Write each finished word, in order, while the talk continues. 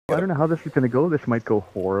I don't know how this is going to go. This might go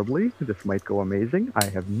horribly. This might go amazing. I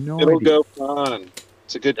have no It'll idea. go fine.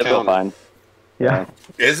 It's a good It'll go counter. fine. Yeah.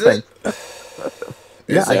 Is it?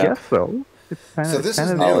 Yeah, Is I it? guess so. It's kind So of, this kind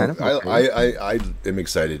is of, new. kind of okay. I am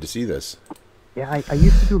excited to see this. Yeah, I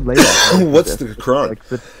used to do layouts. What's the cron? Like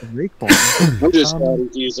the rake form. I'm just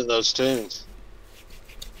started using those tunes.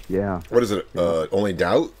 Yeah. What is it? Only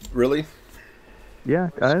doubt, really? Yeah,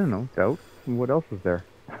 I don't know. Doubt. What else is there?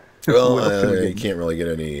 Well, What else can we you get? can't really get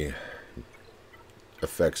any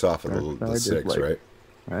effects off of the That's 6, like- right?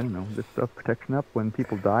 I don't know. This stuff protection up. When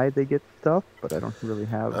people die, they get stuff, but I don't really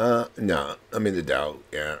have. No. I mean, the doubt,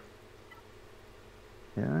 yeah.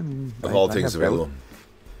 Yeah, I mean. Of I- all I things have available.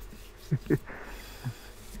 doubt.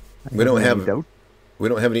 We don't I have doubt. We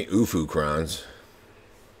don't have any UFU crons.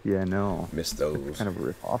 Yeah, no. Missed those. Kind of a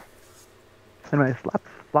rip off. And I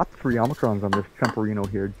slapped 3 Omicrons on this Temporino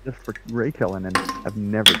here just for ray killing, and I've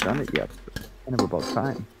never done it yet. It's kind of about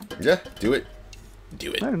time. Yeah, do it.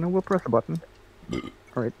 Do it. I don't know. We'll press a button.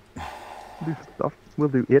 All right. Do some stuff. We'll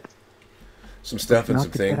do it. Some stuff and Not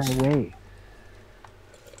some to get things. away.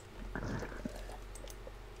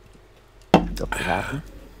 Stuff to happen.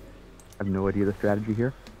 I have no idea the strategy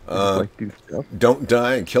here. I just like do stuff. Don't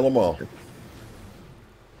die and kill them all.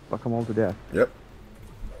 Fuck them all to death. Yep.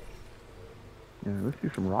 Yeah, let's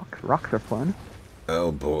do some rocks. Rocks are fun.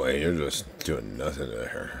 Oh boy, you're just doing nothing to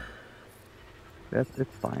her. It's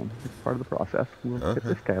fine. It's part of the process. We'll hit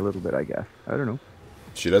this guy a little bit, I guess. I don't know.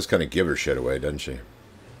 She does kind of give her shit away, doesn't she?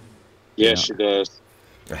 Yeah, she does.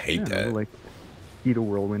 I hate Yeah, that. like eat a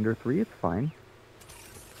whirlwind 3. It's fine.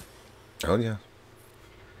 Oh yeah.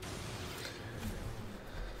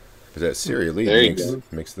 But that Cere lead There you makes, go.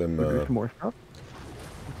 makes them. We'll do some more stuff.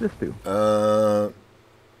 What's this do?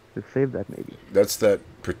 Just save that maybe. That's that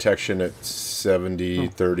protection at 70,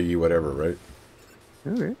 30, whatever, right?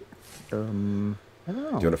 All right. I don't know. Do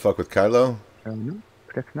you want to fuck with Kylo? No.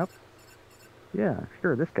 Protection up. Yeah,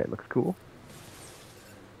 sure. This guy looks cool.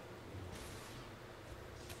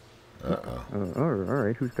 Uh-oh. All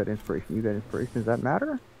right. Who's got inspiration? You got inspiration. Does that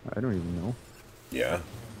matter? I don't even know. Yeah.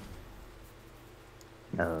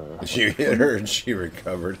 You hit her and she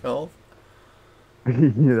recovered health?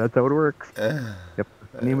 Yeah, that's how it works. Yep.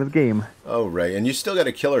 Name of the game. Oh, right. And you still got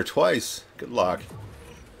to kill her twice. Good luck.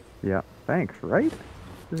 Yeah. Thanks. Right.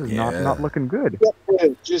 This is Yeah. not looking good. Yeah,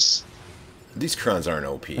 just These crons aren't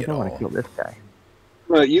OP I at don't want to all. kill this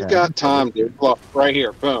guy. you've got time, dude. Look, right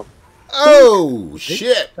here, boom. Oh,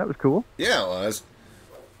 shit. That was cool. Yeah, it was.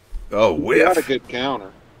 Oh, We got a whiff. good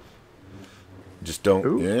counter. Just don't.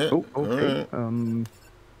 Ooh. Yeah. Oh, okay. alright.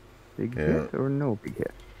 Big Yeah. hit or no big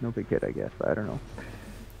hit? No big hit, I guess. I don't know.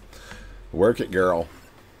 Work it, girl.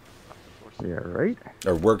 Yeah, right.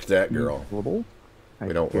 Or work that girl. Global.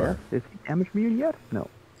 We don't guess. work. Is he damage immune yet? No.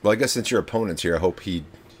 Well, I guess since your opponent's here, I hope he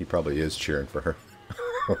probably is cheering for her.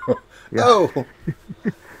 Yeah. Oh!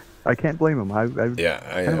 I can't blame him. Yeah,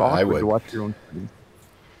 kind of I awkward would. to watch your own stream.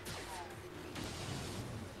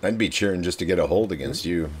 I'd be cheering just to get a hold against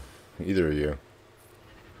you. Either of you.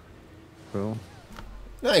 Well,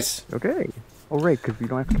 Nice. okay. Oh, right, because you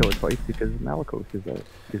don't have to kill it twice because Malicos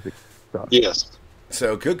is a stuff. Yes.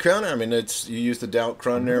 So, good counter. I mean, you used the doubt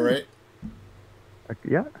cron there, right?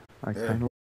 Yeah, I kind of